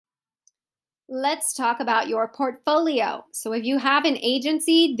Let's talk about your portfolio. So, if you have an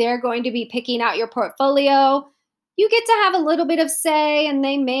agency, they're going to be picking out your portfolio. You get to have a little bit of say, and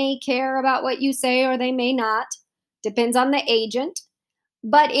they may care about what you say or they may not. Depends on the agent.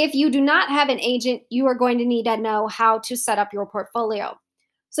 But if you do not have an agent, you are going to need to know how to set up your portfolio.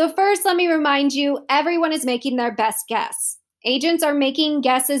 So, first, let me remind you everyone is making their best guess. Agents are making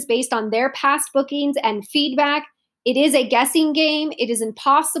guesses based on their past bookings and feedback. It is a guessing game. It is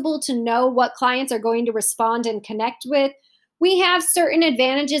impossible to know what clients are going to respond and connect with. We have certain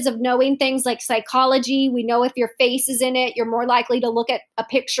advantages of knowing things like psychology. We know if your face is in it, you're more likely to look at a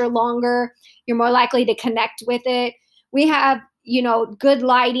picture longer. You're more likely to connect with it. We have, good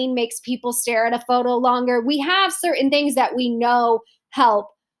lighting makes people stare at a photo longer. We have certain things that we know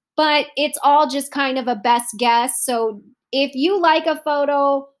help, but it's all just kind of a best guess. So if you like a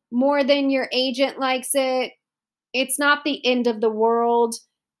photo more than your agent likes it, it's not the end of the world.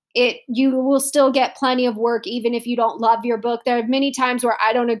 You will still get plenty of work even if you don't love your book. There are many times where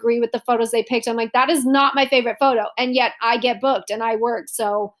I don't agree with the photos they picked. I'm like, that is not my favorite photo. And yet I get booked and I work.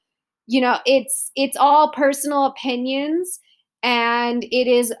 So, it's all personal opinions and it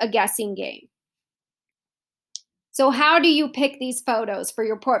is a guessing game. So how do you pick these photos for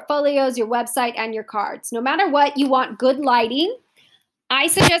your portfolios, your website, and your cards? No matter what, you want good lighting. I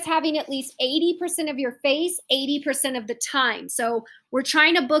suggest having at least 80% of your face, 80% of the time. So we're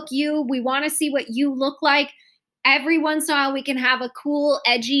trying to book you. We want to see what you look like. Every once in a while, we can have a cool,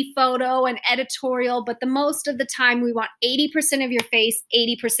 edgy photo and editorial, but the most of the time, we want 80% of your face,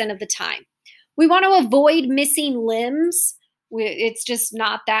 80% of the time. We want to avoid missing limbs. It's just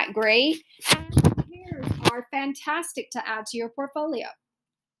not that great. And hairs are fantastic to add to your portfolio.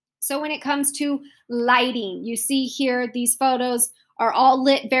 So when it comes to lighting, you see here, these photos are all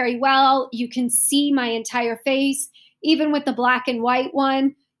lit very well. You can see my entire face. Even with the black and white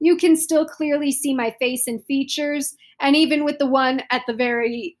one, you can still clearly see my face and features. And even with the one at the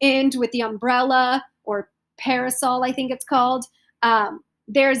very end with the umbrella or parasol, I think it's called,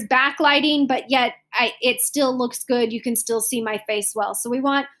 there's backlighting, but yet it still looks good. You can still see my face well. So we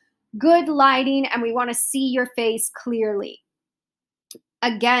want good lighting and we want to see your face clearly.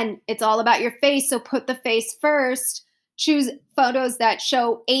 Again, it's all about your face, so put the face first. Choose photos that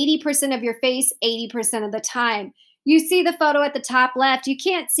show 80% of your face 80% of the time. You see the photo at the top left. You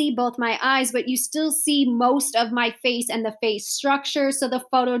can't see both my eyes, but you still see most of my face and the face structure, so the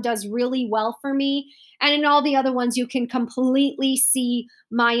photo does really well for me. And in all the other ones, you can completely see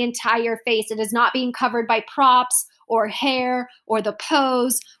my entire face. It is not being covered by props or hair or the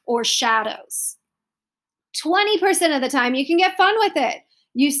pose or shadows. 20% of the time, you can get fun with it.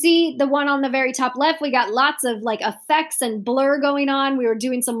 You see the one on the very top left, we got lots of effects and blur going on. We were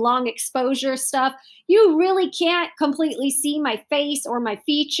doing some long exposure stuff. You really can't completely see my face or my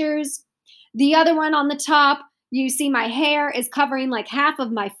features. The other one on the top, you see my hair is covering half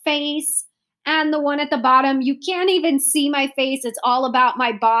of my face. And the one at the bottom, you can't even see my face. It's all about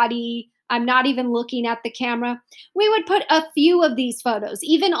my body. I'm not even looking at the camera. We would put a few of these photos.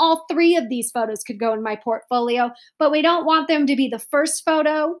 Even all 3 of these photos could go in my portfolio, but we don't want them to be the first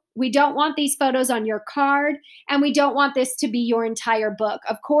photo. We don't want these photos on your card, and we don't want this to be your entire book.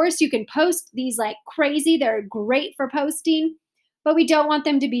 Of course, you can post these like crazy. They're great for posting, but we don't want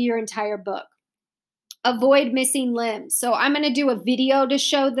them to be your entire book. Avoid missing limbs. So I'm going to do a video to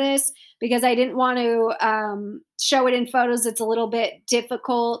show this because I didn't want to show it in photos. It's a little bit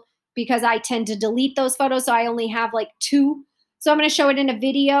difficult because I tend to delete those photos, so I only have 2. So I'm going to show it in a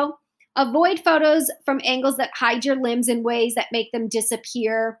video. Avoid photos from angles that hide your limbs in ways that make them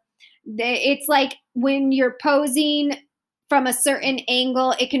disappear. It's like when you're posing from a certain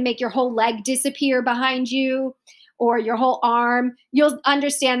angle, it can make your whole leg disappear behind you or your whole arm. You'll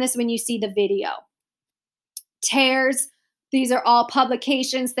understand this when you see the video. Tears. These are all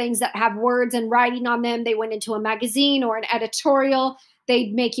publications, things that have words and writing on them. They went into a magazine or an editorial.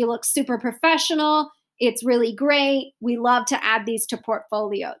 They make you look super professional. It's really great. We love to add these to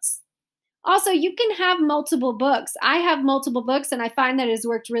portfolios. Also, you can have multiple books. I have multiple books, and I find that it has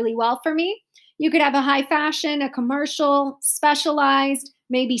worked really well for me. You could have a high fashion, a commercial, specialized,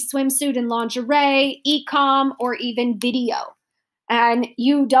 maybe swimsuit and lingerie, e-com, or even video. And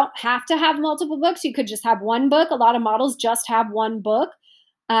you don't have to have multiple books. You could just have one book. A lot of models just have one book.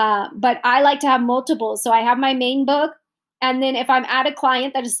 But I like to have multiple. So I have my main book. And then if I'm at a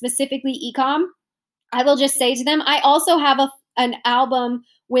client that is specifically e-com, I will just say to them, I also have an album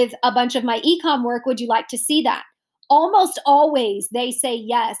with a bunch of my e-com work. Would you like to see that? Almost always they say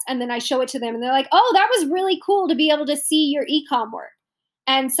yes. And then I show it to them and they're like, oh, that was really cool to be able to see your e-com work.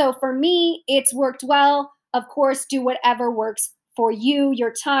 And so for me, it's worked well. Of course, do whatever works for you,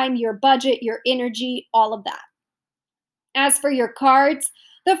 your time, your budget, your energy, all of that. As for your cards,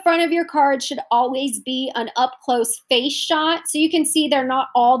 the front of your card should always be an up close face shot. So you can see they're not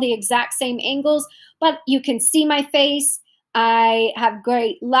all the exact same angles, but you can see my face. I have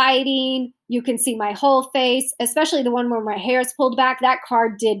great lighting. You can see my whole face, especially the one where my hair is pulled back. That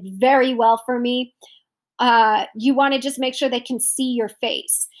card did very well for me. You want to just make sure they can see your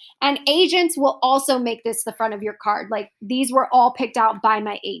face. And agents will also make this the front of your card. Like these were all picked out by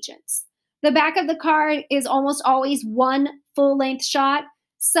my agents. The back of the card is almost always one full length shot.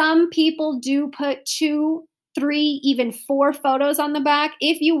 Some people do put 2, 3, even 4 photos on the back.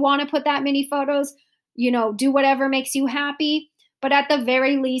 If you want to put that many photos, do whatever makes you happy. But at the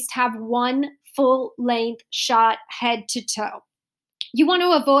very least, have one full length shot head to toe. You want to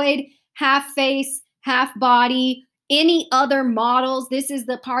avoid half face, half body, any other models. This is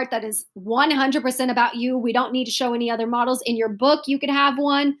the part that is 100% about you. We don't need to show any other models. In your book, you could have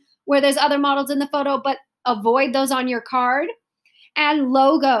one where there's other models in the photo, but avoid those on your card. And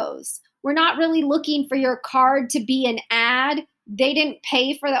logos. We're not really looking for your card to be an ad. They didn't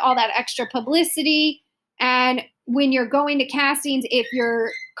pay for all that extra publicity. And when you're going to castings, if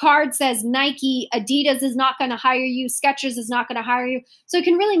your card says Nike, Adidas is not going to hire you, Skechers is not going to hire you. So it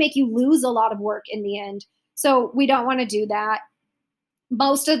can really make you lose a lot of work in the end. So we don't want to do that.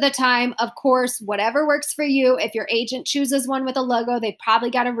 Most of the time, of course, whatever works for you. If your agent chooses one with a logo, they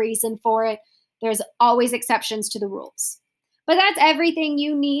probably got a reason for it. There's always exceptions to the rules. But that's everything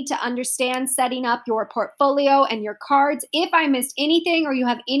you need to understand setting up your portfolio and your cards. If I missed anything or you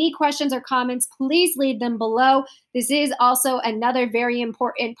have any questions or comments, please leave them below. This is also another very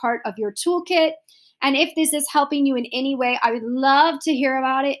important part of your toolkit. And if this is helping you in any way, I would love to hear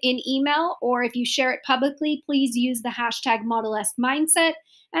about it in email, or if you share it publicly, please use the hashtag Modelesque Mindset.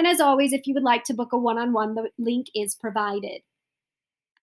 And as always, if you would like to book a one-on-one, the link is provided.